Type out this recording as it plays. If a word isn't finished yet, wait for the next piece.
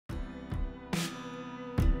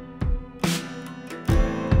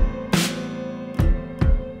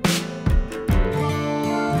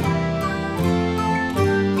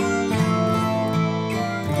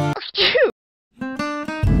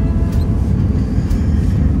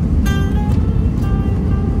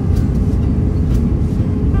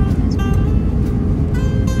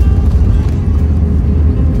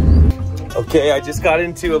Okay, I just got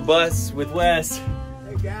into a bus with Wes.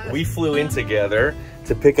 We flew in together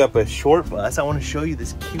to pick up a short bus. I want to show you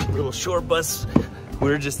this cute little short bus.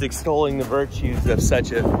 We're just extolling the virtues of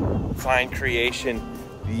such a fine creation.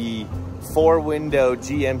 The 4-window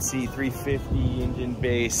GMC 350 engine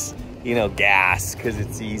base, you know, gas, because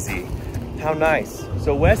it's easy. How nice.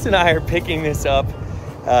 So Wes and I are picking this up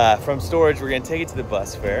from storage. We're gonna take it to the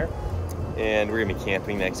bus fair, and we're gonna be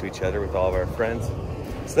camping next to each other with all of our friends.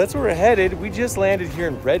 So that's where we're headed. We just landed here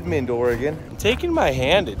in Redmond, Oregon. I'm taking my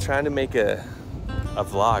hand at trying to make a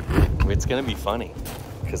vlog. It's gonna be funny,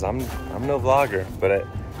 because I'm no vlogger, but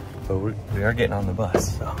we are getting on the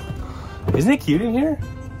bus, so. Isn't it cute in here?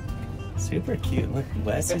 Super cute. Look,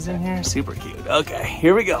 Wes is in here. Super cute. Okay,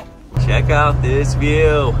 here we go. Check out this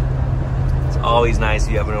view. It's always nice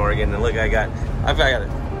you have in Oregon. And look, I've got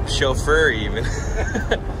a chauffeur even.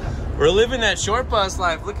 We're living that short bus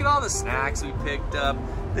life. Look at all the snacks we picked up.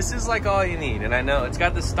 This is like all you need. And I know it's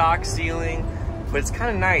got the stock ceiling, but it's kind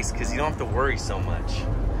of nice because you don't have to worry so much.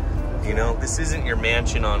 You know, this isn't your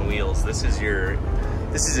mansion on wheels. This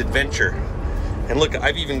is adventure. And look,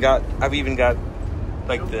 I've even got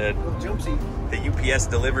like the UPS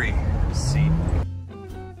delivery seat.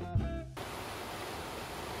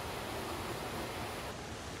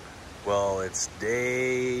 Well, it's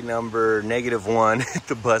day number -1 at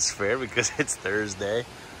the bus fair because it's Thursday.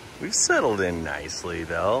 We've settled in nicely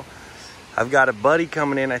though. I've got a buddy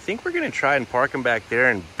coming in. I think we're gonna try and park him back there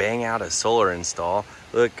and bang out a solar install.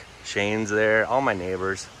 Look, Shane's there, all my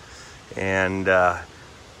neighbors. And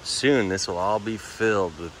soon this will all be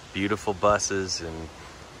filled with beautiful buses and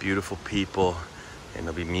beautiful people, and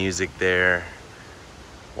there'll be music there.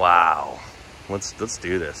 Wow, let's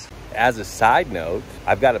do this. As a side note,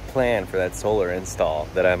 I've got a plan for that solar install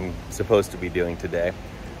that I'm supposed to be doing today.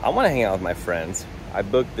 I want to hang out with my friends. I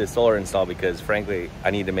booked this solar install because frankly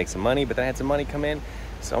I need to make some money, but then I had some money come in,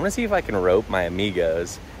 so I'm gonna see if I can rope my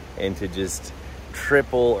amigos into just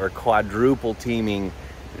triple or quadruple teaming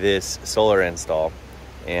this solar install,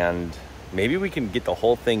 and maybe we can get the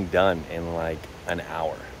whole thing done in like an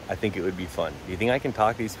hour. I think it would be fun. Do you think I can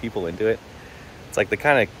talk these people into it? It's like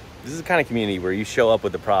this is the kind of community where you show up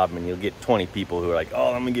with a problem and you'll get 20 people who are like,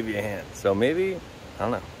 oh, I'm gonna give you a hand. So maybe, I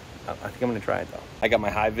don't know. I think I'm gonna try it though. I got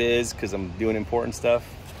my high vis because I'm doing important stuff.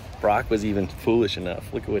 Brock was even foolish enough.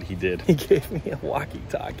 Look at what he did. He gave me a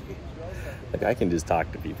walkie-talkie. Like, I can just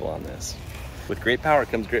talk to people on this. With great power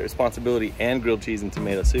comes great responsibility and grilled cheese and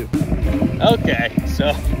tomato soup. Okay,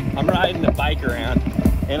 so I'm riding the bike around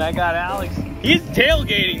and I got Alex. He's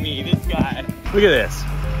tailgating me, this guy. Look at this.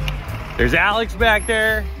 There's Alex back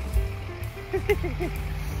there.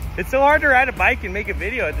 It's so hard to ride a bike and make a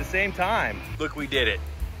video at the same time. Look, we did it.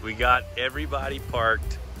 We got everybody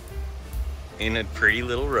parked in a pretty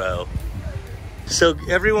little row. So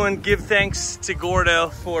everyone give thanks to Gordo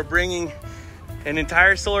for bringing an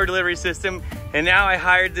entire solar delivery system. And now I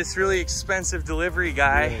hired this really expensive delivery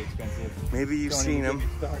guy. Really expensive. Maybe you've seen him.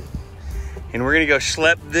 And we're gonna go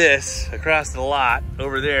schlep this across the lot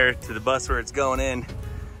over there to the bus where it's going in.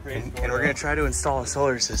 And we're gonna try to install a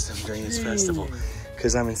solar system during this festival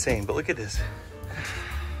because I'm insane. But look at this.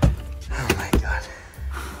 Oh my God.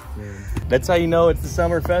 Man. That's how you know it's the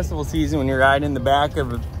summer festival season, when you're riding in the back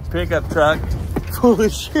of a pickup truck full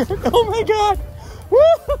of shit. Oh my God.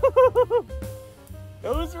 Woo!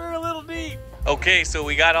 Those were a little deep. Okay, so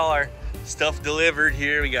we got all our stuff delivered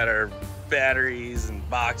here. We got our batteries and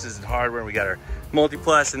boxes and hardware. We got our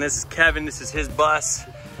multi-plus, and this is Kevin. This is his bus.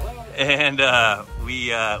 And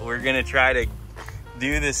we're gonna try to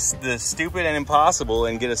do the stupid and impossible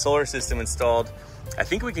and get a solar system installed. I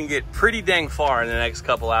think we can get pretty dang far in the next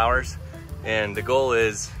couple hours. And the goal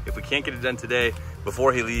is, if we can't get it done today,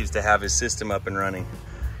 before he leaves, to have his system up and running.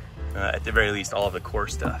 At the very least, all of the core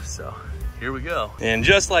stuff. So here we go. And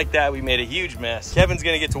just like that, we made a huge mess. Kevin's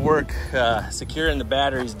gonna get to work securing the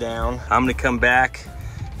batteries down. I'm gonna come back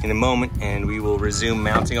in a moment and we will resume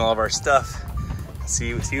mounting all of our stuff.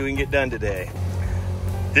 See what we can get done today.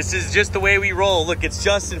 This is just the way we roll. Look, it's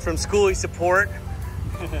Justin from Schoolie Support.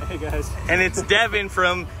 Hey guys. And it's Devin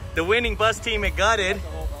from the winning bus team at Gutted.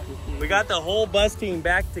 We got the whole bus team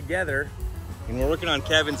back together and we're working on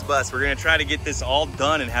Kevin's bus. We're gonna try to get this all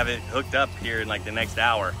done and have it hooked up here in like the next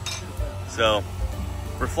hour. So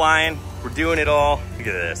we're flying, we're doing it all. Look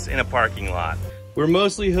at this, in a parking lot. We're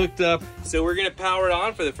mostly hooked up, so we're gonna power it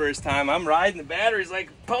on for the first time. I'm riding the batteries like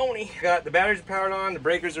a pony. Got the batteries powered on, the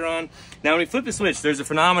breakers are on. Now when we flip the switch, there's a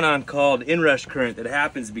phenomenon called inrush current that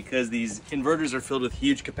happens because these inverters are filled with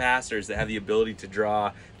huge capacitors that have the ability to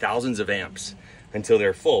draw thousands of amps until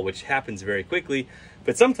they're full, which happens very quickly.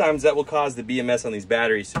 But sometimes that will cause the BMS on these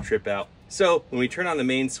batteries to trip out. So when we turn on the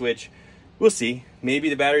main switch, we'll see. Maybe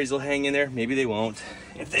the batteries will hang in there, maybe they won't.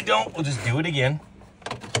 If they don't, we'll just do it again.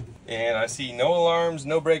 And I see no alarms,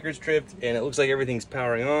 no breakers tripped, and it looks like everything's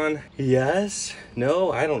powering on. Yes,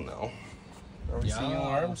 no, I don't know. Are we seeing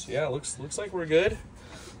alarms? Yeah, looks like we're good.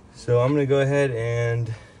 So I'm gonna go ahead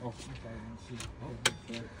and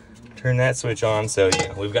turn that switch on. So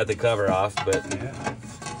yeah, we've got the cover off,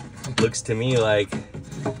 but looks to me like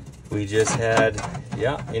we just had,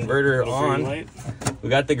 inverter on. We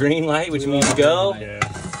got the green light, which means go.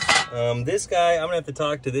 This guy, I'm gonna have to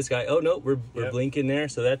talk to this guy. Oh no, we're blinking there,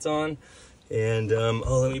 so that's on. And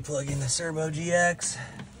let me plug in the Servo GX,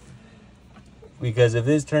 because if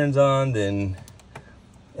this turns on, then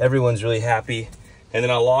everyone's really happy. And then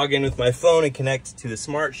I'll log in with my phone and connect to the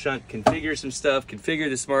smart shunt, configure some stuff, configure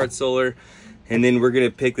the smart solar, and then we're gonna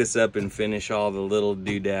pick this up and finish all the little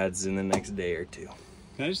doodads in the next day or two.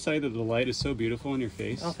 Can I just tell you that the light is so beautiful in your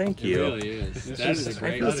face? Oh, thank you. It really is. That is a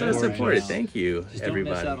great I feel so supported. Thank you, just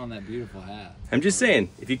everybody. Don't miss out on that beautiful hat. I'm just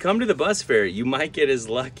saying, if you come to the bus fair, you might get as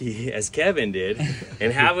lucky as Kevin did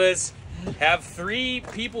and have 3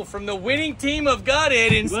 people from the winning team of Got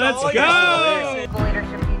It install. Let's go!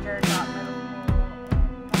 Leadership teacher,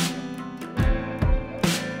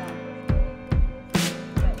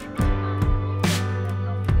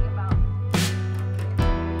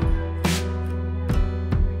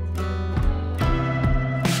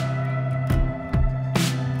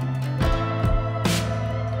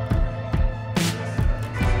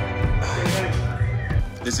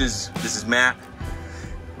 This is Matt.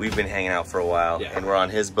 We've been hanging out for a while, and we're on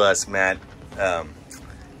his bus. Matt,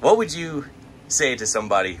 what would you say to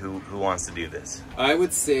somebody who wants to do this? I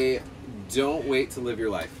would say, don't wait to live your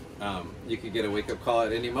life. You could get a wake-up call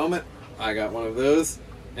at any moment. I got one of those,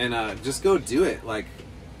 and just go do it. Like,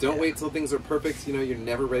 don't wait till things are perfect. You know, you're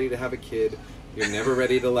never ready to have a kid. You're never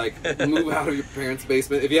ready to like move out of your parents'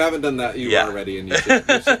 basement. If you haven't done that, you are ready, and you should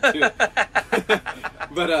do it.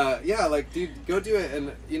 But yeah, like, dude, go do it.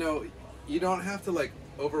 And you know, you don't have to like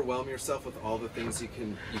overwhelm yourself with all the things you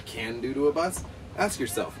can do to a bus. Ask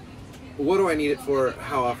yourself, what do I need it for?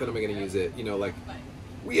 How often am I going to use it? You know, like,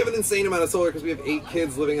 we have an insane amount of solar because we have 8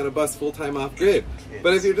 kids living on a bus full time off grid.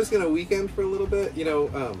 But if you're just going to weekend for a little bit, you know,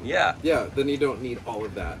 then you don't need all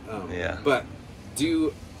of that. But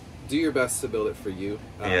do your best to build it for you.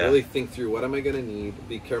 Really think through, what am I going to need?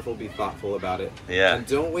 Be careful, be thoughtful about it. And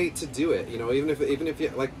don't wait to do it. You know, even if you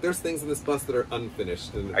like, there's things in this bus that are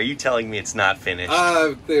unfinished. And, are you telling me it's not finished?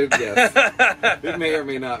 Yes. It may or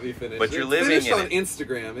may not be finished. But you're living in it. On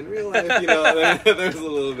Instagram. In real life, you know, there's a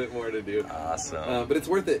little bit more to do. Awesome. But it's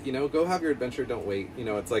worth it. You know, go have your adventure. Don't wait. You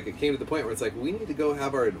know, it's like, it came to the point where it's like, we need to go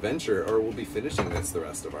have our adventure, or we'll be finishing this the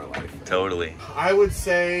rest of our life. Totally. I would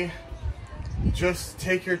say, just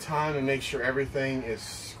take your time and make sure everything is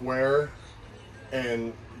square.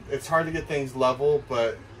 And it's hard to get things level,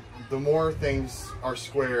 but the more things are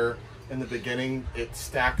square in the beginning, it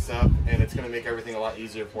stacks up, and it's going to make everything a lot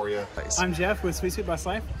easier for you. I'm Jeff with Sweet Sweet Bus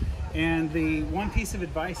Life, and the one piece of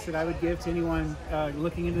advice that I would give to anyone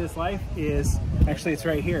looking into this life is, actually it's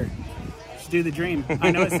right here. Just do the dream.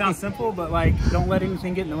 I know it sounds simple, but like, don't let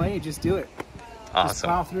anything get in the way, just do it. Awesome. Just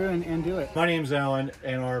plow through and do it. My name's Alan,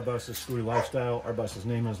 and our bus is Schoolie Lifestyle. Our bus's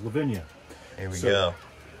name is Lavinia. Here we go.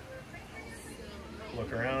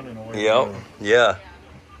 Look around and away we go. Yeah.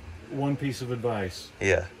 One piece of advice.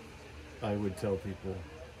 Yeah. I would tell people,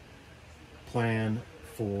 plan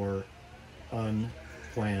for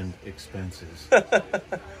unplanned expenses.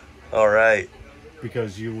 All right.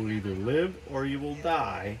 Because you will either live or you will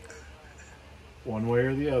die, one way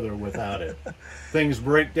or the other, without it. Things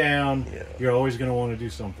break down. You're always going to want to do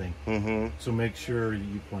something. So make sure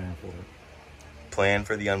you plan for it. Plan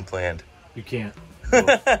for the unplanned. You can't.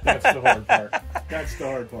 That's the hard part. That's the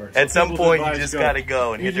hard part. At some point, you just got to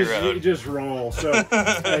go and hit the road. You just roll. So,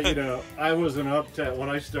 you know, I was an uptight, when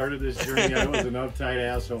I started this journey, I was an uptight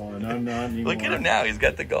asshole, and I'm not anymore. Look at him now. He's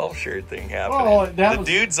got the golf shirt thing happening. Oh,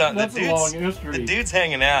 that's a long history. The dude's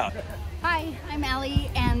hanging out. Hi, I'm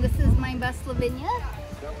Allie, and this is my bus, Lavinia.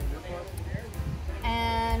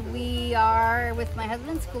 And we are with my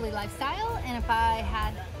husband, Schoolie Lifestyle. And if I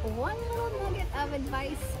had one little nugget of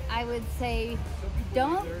advice, I would say,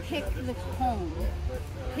 don't pick the home.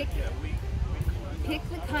 Pick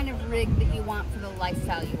the kind of rig that you want for the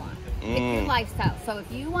lifestyle you want. Pick your lifestyle. So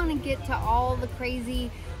if you want to get to all the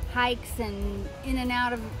crazy hikes and in and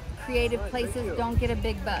out of creative places, don't get a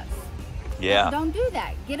big bus. Yeah. Don't do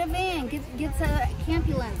that. Get a van. Get a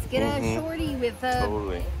campulance. Get a shorty with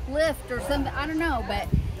a lift or something. I don't know, but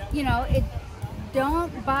you know,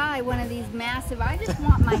 don't buy one of these massive. I just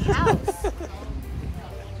want my house.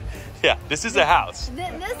 Yeah, this is a house.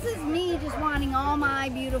 This is me just wanting all my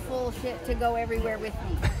beautiful shit to go everywhere with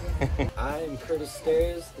me. I'm Curtis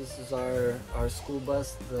Stairs. This is our school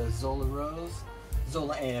bus, the Zola Rose.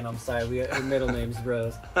 Zola Ann, I'm sorry, her middle name's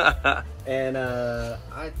Rose. And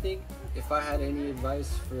I think if I had any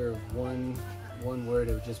advice for one word,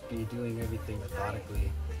 it would just be doing everything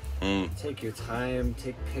methodically. Take your time,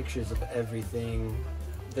 take pictures of everything.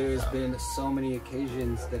 There's been so many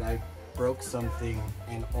occasions that I broke something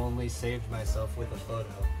and only saved myself with a photo.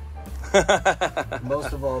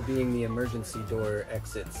 Most of all being the emergency door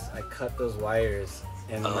exits. I cut those wires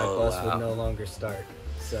and my bus would no longer start.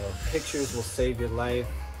 So pictures will save your life.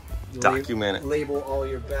 Document it. Label all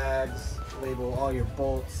your bags, label all your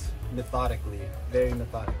bolts methodically, very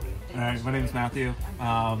methodically. All right, my name is Matthew.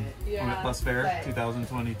 I'm at Bus Fair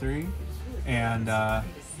 2023, and yeah,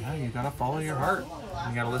 you gotta follow your heart.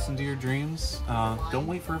 You gotta listen to your dreams. Don't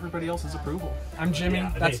wait for everybody else's approval. I'm Jimmy.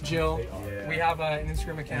 That's Jill. We have an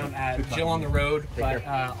Instagram account at Jill on the Road. But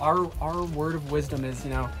our word of wisdom is,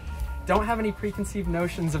 don't have any preconceived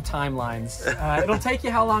notions of timelines. It'll take you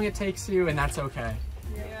how long it takes you, and that's okay.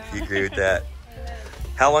 You agree with that?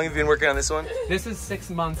 How long have you been working on this one? This is 6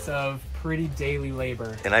 months of pretty daily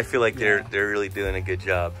labor. And I feel like they're really doing a good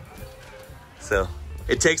job. So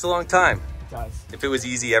it takes a long time. It does. If it was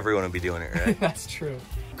easy, everyone would be doing it, right? That's true.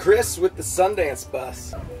 Chris with the Sundance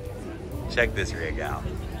bus. Check this rig out.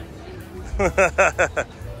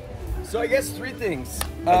 So I guess 3 things.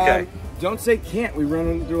 Okay. Don't say can't. We run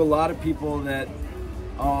into a lot of people that,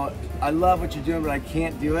 I love what you're doing, but I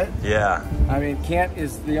can't do it. Yeah. I mean, can't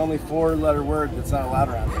is the only 4-letter word that's not allowed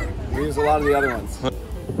around here. We use a lot of the other ones.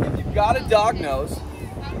 If you've got a dog nose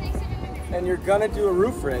and you're gonna do a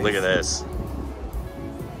roof raise, Look at this.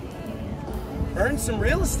 earn some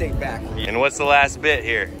real estate back. And what's the last bit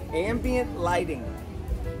here? Ambient lighting.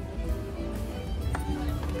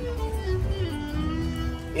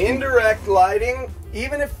 Indirect lighting,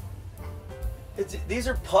 even if these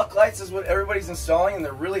are puck lights is what everybody's installing and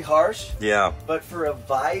they're really harsh. Yeah. But for a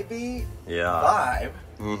vibey vibe,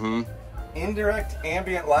 indirect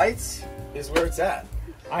ambient lights is where it's at.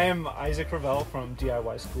 I am Isaac Ravel from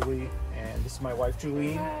DIY Schoolie, and this is my wife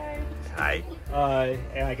Julie. Hi.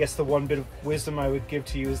 And I guess the one bit of wisdom I would give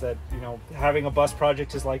to you is that, having a bus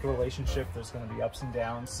project is like a relationship. There's going to be ups and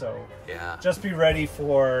downs, so just be ready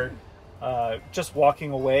for just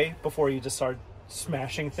walking away before you just start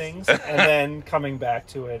smashing things, and then coming back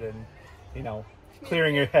to it and,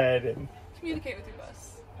 clearing your head and communicate with your bus.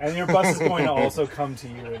 And your bus is going to also come to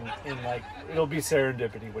you, and like, it'll be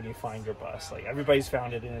serendipity when you find your bus. Like, everybody's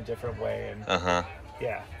found it in a different way, and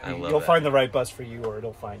yeah, you'll find the right bus for you, or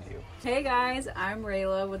it'll find you. Hey guys, I'm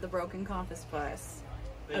Rayla with the Broken Compass Bus.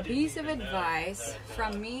 A piece of advice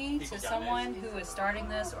from me to someone who is starting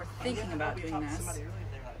this or thinking about doing this.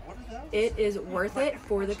 It is worth it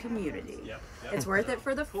for the community. It's worth it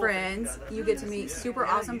for the friends. You get to meet super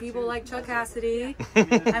awesome people like Chuck Cassady.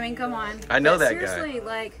 I mean, come on. I know that guy. Seriously,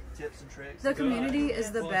 like, the community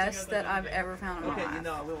is the best that I've ever found in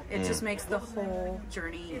my life. It just makes the whole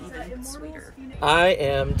journey even sweeter. I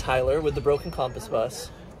am Tyler with the Broken Compass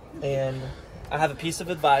Bus, and I have a piece of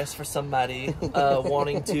advice for somebody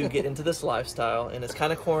wanting to get into this lifestyle, and it's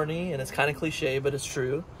kind of corny and it's kind of cliche, but it's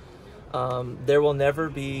true. There will never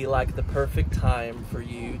be like the perfect time for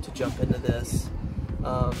you to jump into this.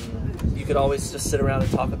 You could always just sit around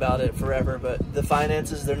and talk about it forever, but the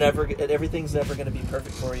finances, everything's never going to be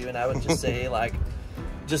perfect for you. And I would just say, like,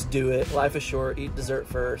 just do it. Life is short. Eat dessert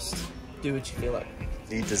first. Do what you feel like.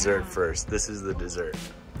 Eat dessert first. This is the dessert.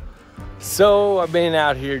 So I've been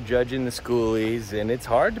out here judging the schoolies, and it's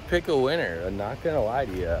hard to pick a winner. I'm not gonna lie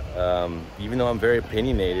to you. Even though I'm very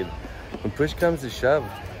opinionated, when push comes to shove,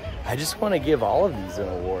 I just want to give all of these an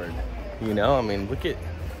award. I mean, look at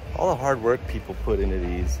all the hard work people put into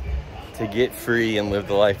these to get free and live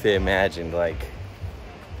the life they imagined. Like,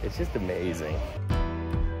 it's just amazing.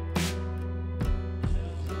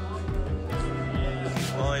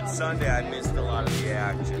 Well, it's Sunday. I missed a lot of the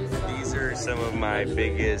action. These are some of my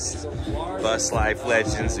biggest bus life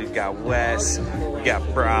legends. We've got Wes, we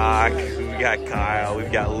got Brock, we've got Kyle,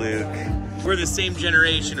 we've got Luke. We're the same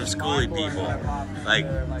generation of schoolie people. Like,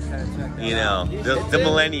 the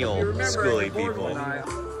millennial schoolie people.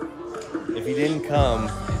 If you didn't come,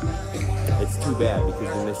 it's too bad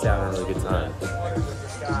because you missed out on a really good time.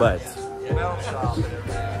 But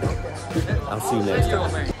I'll see you next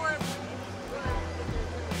time.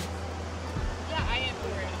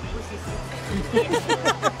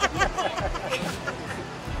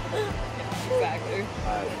 Exactly.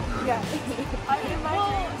 Yeah. I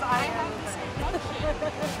have the same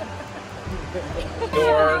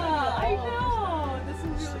Door. I know. This is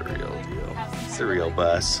really Surreal. a real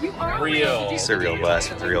bus. It's a real bus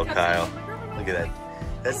with a real Kyle. Look at that.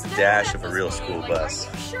 That's the dash of a real school bus.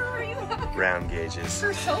 Round gauges.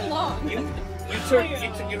 For so long. You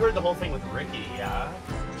heard the whole thing with Ricky, yeah?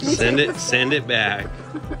 Send it back.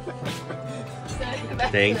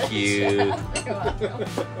 Thank you.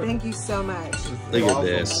 Thank you so much. Look at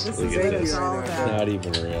this. Look at this. Not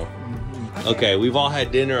even real. Okay, we've all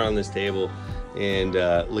had dinner on this table, and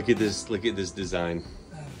look at this. Look at this design.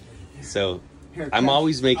 So, I'm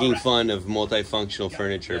always making fun of multifunctional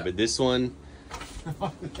furniture, but this one's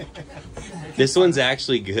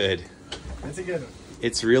actually good. That's a good one.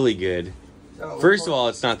 It's really good. First of all,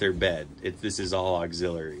 it's not their bed. This is all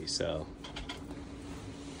auxiliary, so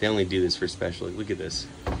they only do this for special. Look at this.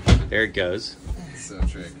 There it goes. So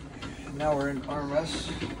trick. Now we're in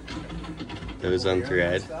armrest. Those on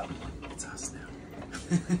thread. It's us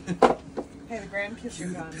now. Hey, the grandkids are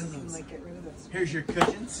gone. You can like get rid of this. Here's your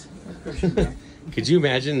cushions. Could you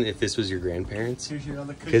imagine if this was your grandparents? Here's your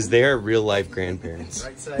other cushion. Because they are real life grandparents.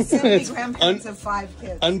 Right side. So many grandparents have 5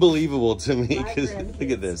 kids. Unbelievable to me. My Because grandkids. look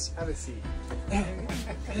at this. Have a seat.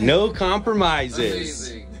 No compromises.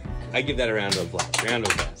 Amazing. I give that a round of applause. Round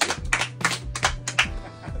of applause.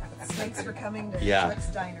 Thanks for coming to Yeah. Chuck's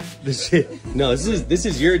Diner. This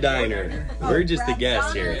is your diner. We're just the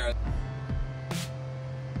guests here.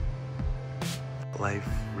 Life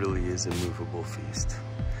really is a movable feast,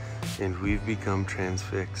 and we've become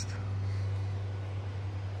transfixed.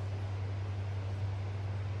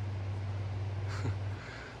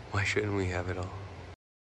 Why shouldn't we have it all?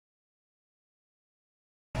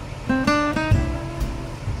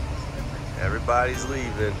 Everybody's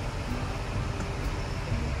leaving.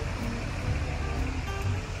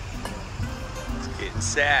 It's getting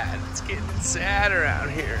sad. It's getting sad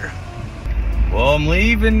around here. Well, I'm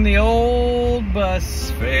leaving the old bus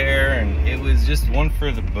fare, and it was just one for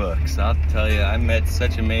the books. I'll tell you, I met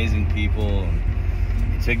such amazing people.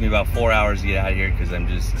 It took me about 4 hours to get out of here because I'm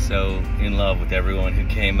just so in love with everyone who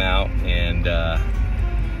came out. And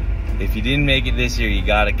if you didn't make it this year, you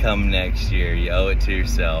gotta come next year. You owe it to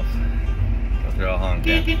yourself. Go throw a honk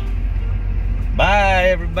down. Bye,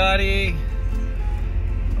 everybody.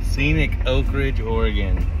 Scenic Oak Ridge,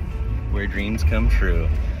 Oregon, where dreams come true.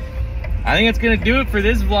 I think that's gonna do it for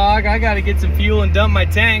this vlog. I gotta get some fuel and dump my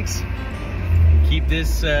tanks. Keep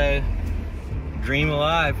this dream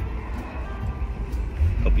alive.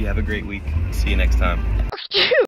 Hope you have a great week. See you next time.